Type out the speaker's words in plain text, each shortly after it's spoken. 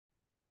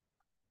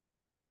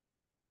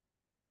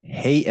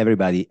Hey,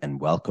 everybody, and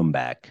welcome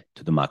back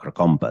to the Macro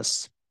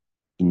Compass.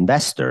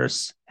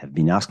 Investors have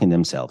been asking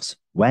themselves,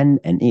 when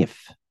and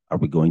if are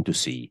we going to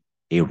see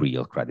a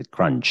real credit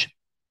crunch?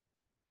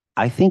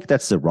 I think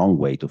that's the wrong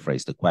way to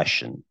phrase the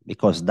question,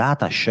 because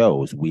data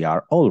shows we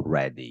are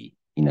already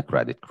in a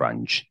credit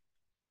crunch.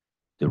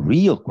 The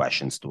real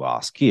questions to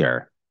ask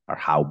here are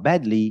how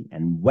badly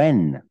and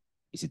when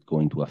is it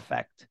going to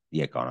affect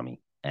the economy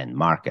and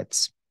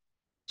markets?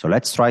 So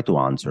let's try to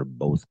answer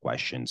both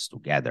questions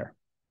together.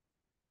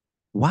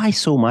 Why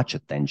so much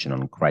attention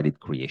on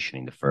credit creation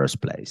in the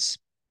first place?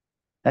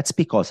 That's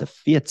because a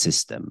fiat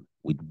system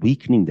with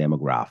weakening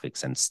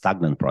demographics and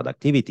stagnant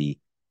productivity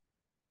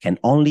can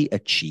only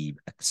achieve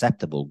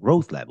acceptable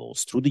growth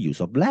levels through the use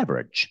of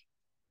leverage.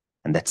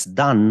 And that's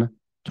done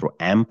through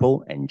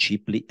ample and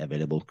cheaply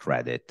available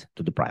credit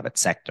to the private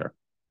sector.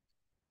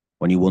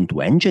 When you want to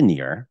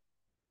engineer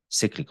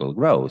cyclical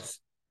growth,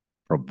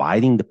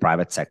 providing the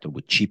private sector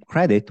with cheap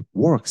credit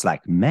works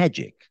like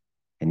magic.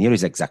 And here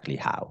is exactly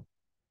how.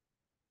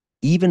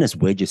 Even as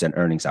wages and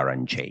earnings are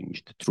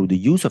unchanged, through the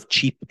use of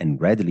cheap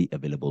and readily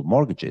available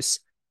mortgages,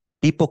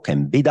 people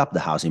can bid up the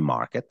housing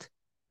market,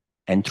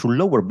 and through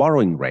lower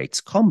borrowing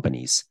rates,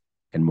 companies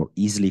can more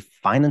easily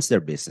finance their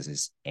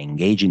businesses,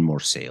 engage in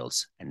more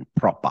sales, and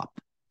prop up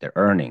their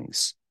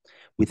earnings.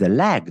 With a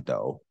lag,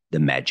 though, the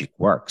magic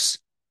works,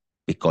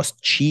 because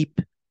cheap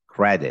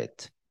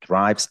credit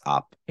drives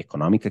up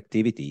economic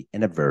activity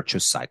and a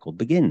virtuous cycle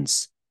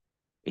begins.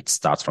 It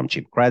starts from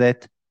cheap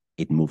credit,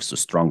 it moves to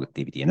strong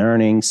activity and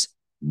earnings.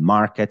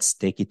 Markets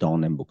take it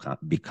on and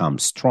become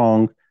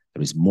strong.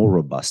 There is more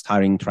robust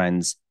hiring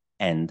trends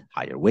and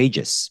higher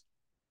wages.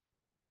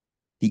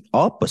 The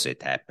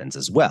opposite happens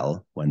as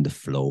well when the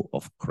flow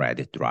of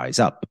credit dries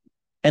up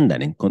and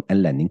then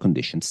lending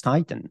conditions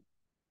tighten.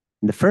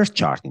 And the first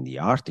chart in the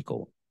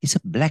article is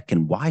a black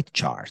and white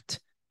chart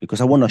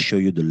because I want to show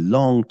you the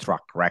long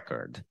track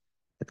record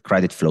that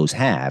credit flows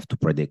have to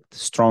predict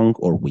strong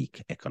or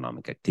weak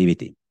economic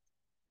activity.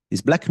 This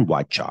black and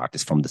white chart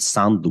is from the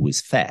St. Louis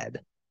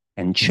Fed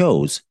and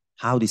shows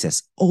how this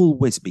has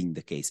always been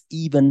the case,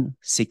 even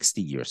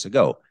 60 years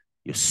ago.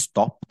 You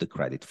stop the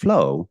credit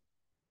flow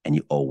and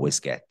you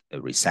always get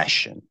a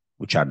recession,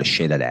 which are the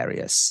shaded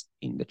areas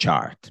in the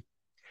chart.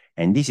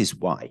 And this is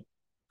why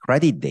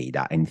credit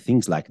data and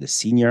things like the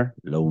Senior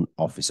Loan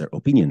Officer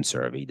Opinion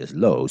Survey, the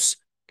SLOS,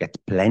 get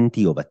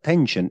plenty of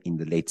attention in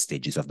the late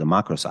stages of the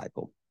macro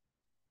cycle.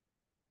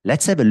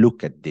 Let's have a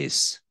look at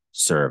this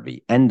survey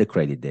and the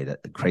credit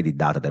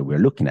data that we're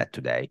looking at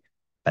today,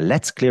 but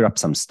let's clear up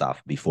some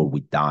stuff before we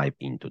dive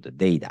into the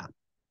data.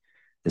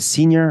 The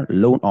Senior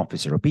Loan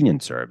Officer Opinion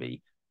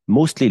Survey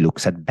mostly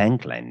looks at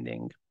bank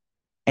lending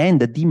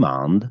and the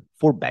demand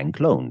for bank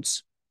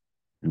loans.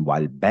 And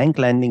while bank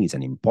lending is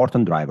an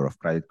important driver of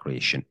credit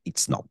creation,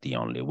 it's not the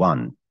only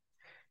one.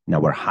 In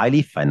our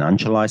highly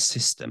financialized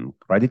system,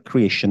 credit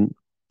creation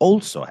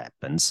also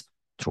happens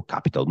through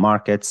capital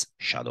markets,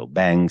 shadow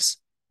banks,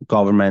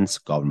 governments,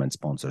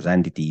 government-sponsored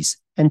entities,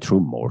 and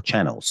through more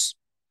channels.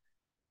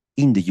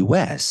 In the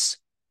US,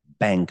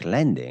 bank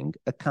lending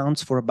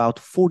accounts for about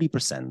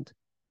 40%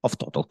 of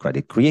total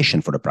credit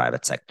creation for the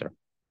private sector.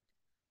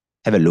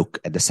 Have a look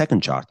at the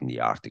second chart in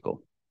the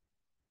article.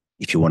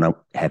 If you want to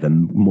have a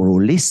more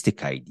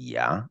holistic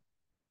idea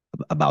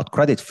about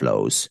credit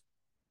flows,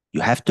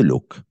 you have to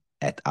look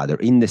at other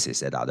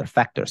indices, at other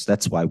factors.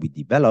 That's why we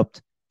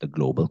developed the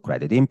Global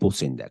Credit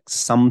Impulse Index,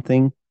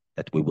 something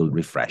that we will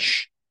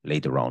refresh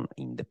later on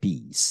in the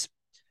piece.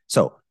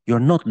 So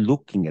you're not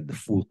looking at the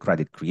full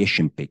credit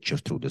creation picture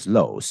through the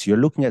SLOS. You're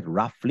looking at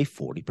roughly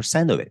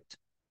 40% of it.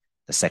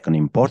 The second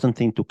important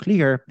thing to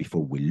clear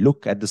before we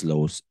look at the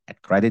SLOS, at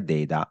credit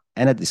data,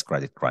 and at this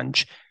credit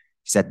crunch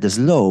is that the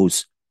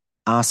SLOS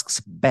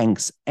asks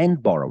banks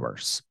and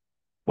borrowers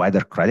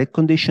whether credit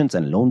conditions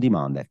and loan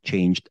demand have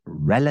changed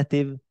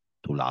relative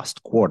to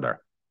last quarter.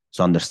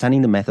 So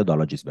understanding the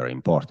methodology is very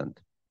important.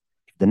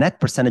 The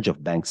net percentage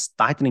of banks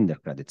tightening their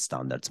credit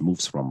standards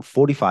moves from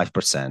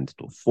 45%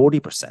 to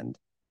 40%.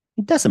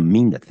 It doesn't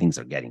mean that things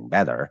are getting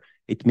better.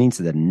 It means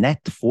that the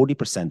net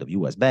 40% of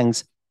US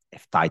banks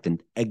have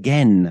tightened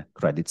again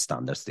credit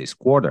standards this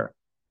quarter.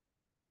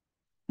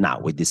 Now,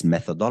 with this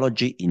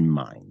methodology in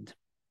mind,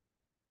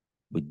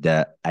 with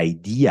the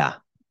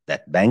idea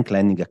that bank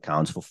lending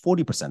accounts for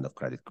 40% of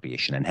credit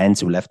creation, and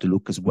hence we'll have to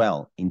look as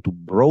well into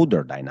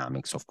broader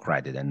dynamics of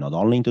credit and not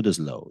only into the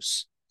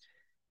SLOS.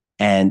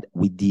 And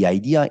with the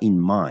idea in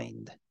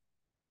mind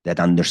that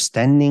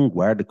understanding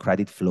where the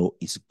credit flow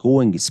is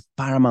going is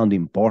paramount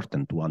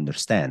important to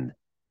understand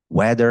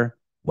whether,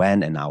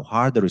 when, and how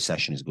hard the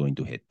recession is going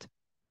to hit.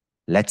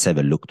 Let's have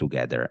a look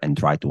together and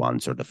try to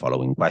answer the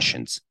following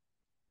questions.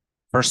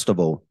 First of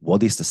all,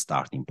 what is the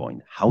starting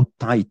point? How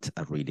tight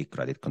are really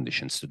credit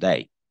conditions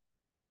today?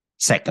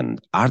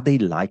 Second, are they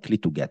likely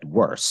to get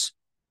worse?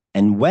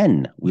 And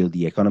when will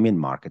the economy and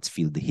markets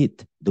feel the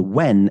hit? The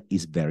when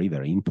is very,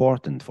 very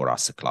important for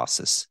asset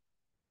classes.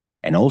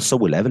 And also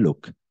we'll have a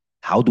look,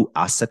 how do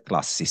asset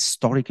classes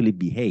historically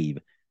behave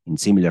in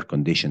similar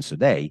conditions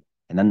today,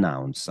 and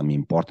announce some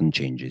important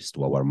changes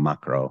to our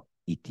macro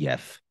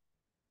ETF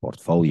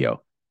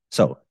portfolio.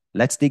 So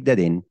let's dig that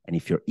in. And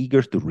if you're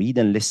eager to read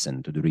and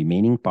listen to the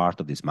remaining part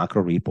of this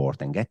macro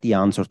report and get the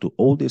answer to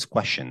all these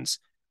questions,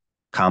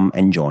 come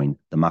and join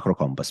the Macro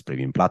Compass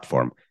Premium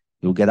platform.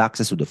 You'll get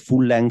access to the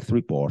full-length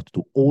report,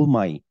 to all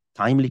my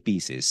timely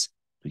pieces,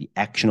 to the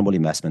actionable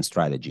investment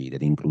strategy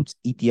that includes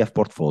ETF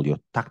portfolio,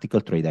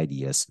 tactical trade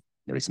ideas.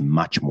 There is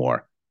much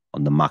more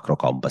on the Macro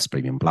Compass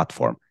Premium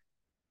platform.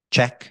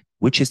 Check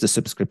which is the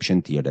subscription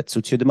tier that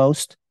suits you the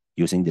most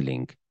using the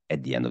link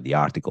at the end of the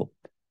article.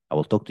 I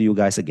will talk to you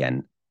guys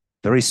again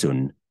very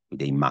soon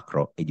with a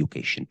macro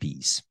education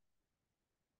piece.